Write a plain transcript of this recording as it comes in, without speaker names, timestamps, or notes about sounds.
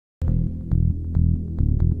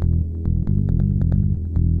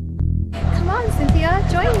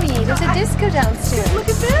disco downstairs. Look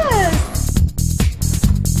at this.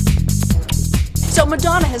 So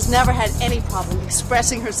Madonna has never had any problem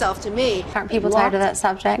expressing herself to me. Aren't people tired of that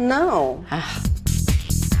subject? No.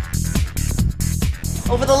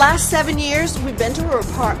 Over the last 7 years, we've been to her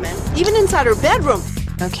apartment, even inside her bedroom.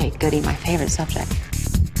 Okay, goody, my favorite subject.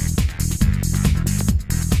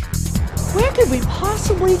 Where could we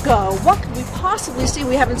possibly go? What could we possibly see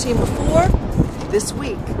we haven't seen before? This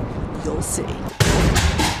week, you'll see.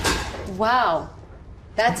 Wow,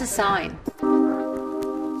 that's a sign.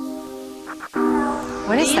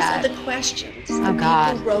 What is that? These are the questions Oh,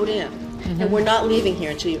 God. people wrote in. And we're not leaving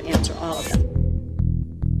here until you answer all of them.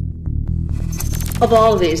 Of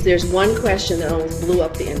all of these, there's one question that almost blew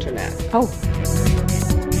up the internet. Oh.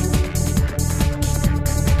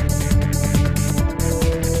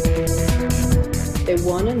 They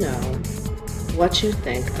want to know what you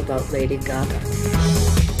think about Lady Gaga.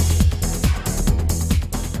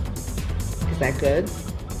 Is that good?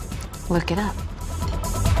 Look it up.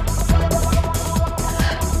 Not bad.